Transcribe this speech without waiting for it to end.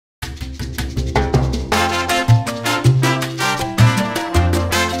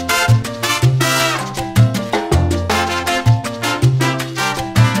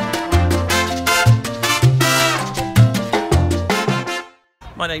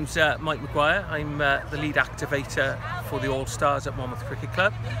name's Mike Maguire. I'm the lead activator for the All-Stars at Monmouth Cricket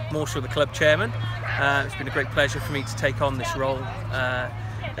Club. I'm also the club chairman. It's been a great pleasure for me to take on this role,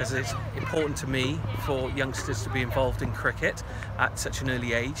 as it's important to me for youngsters to be involved in cricket at such an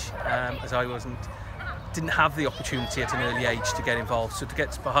early age, as I didn't have the opportunity at an early age to get involved. So to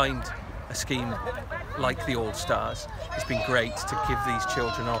get behind a scheme like the All-Stars, it's been great to give these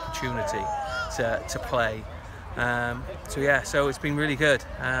children an opportunity to play. So it's been really good.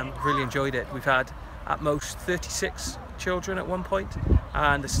 Really enjoyed it. We've had at most 36 children at one point,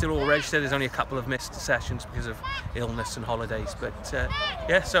 and they're still all registered. There's only a couple of missed sessions because of illness and holidays, but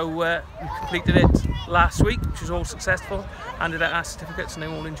we completed it last week, which was all successful, handed out our certificates, and they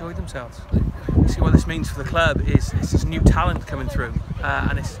all enjoyed themselves. See what this means for the club is it's this new talent coming through,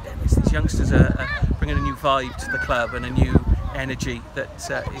 and it's these youngsters are bringing a new vibe to the club and a new energy that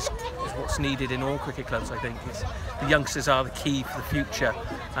is what's needed in all cricket clubs. I think the youngsters are the key for the future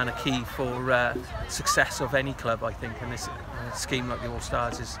and a key for success of any club, I think, and this scheme like the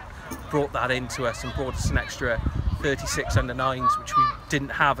All-Stars has brought that into us and brought us an extra 36 under-9s, which we didn't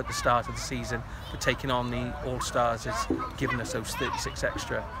have at the start of the season, but taking on the All-Stars has given us those 36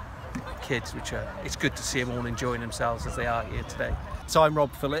 extra kids, which it's good to see them all enjoying themselves as they are here today. So I'm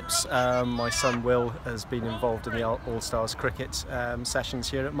Rob Phillips. My son Will has been involved in the All-Stars cricket sessions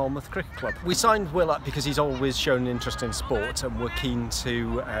here at Monmouth Cricket Club. We signed Will up because he's always shown an interest in sport, and we're keen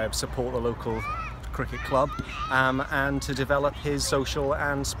to support the local cricket club and to develop his social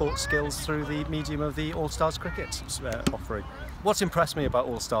and sports skills through the medium of the All-Stars cricket offering. What's impressed me about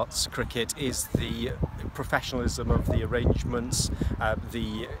All-Stars cricket is the professionalism of the arrangements,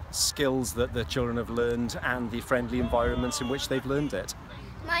 the skills that the children have learned, and the friendly environments in which they've learned it.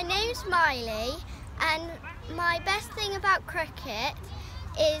 My name's Miley, and my best thing about cricket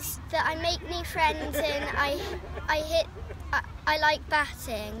is that I make new friends and I like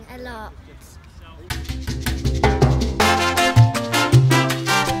batting a lot.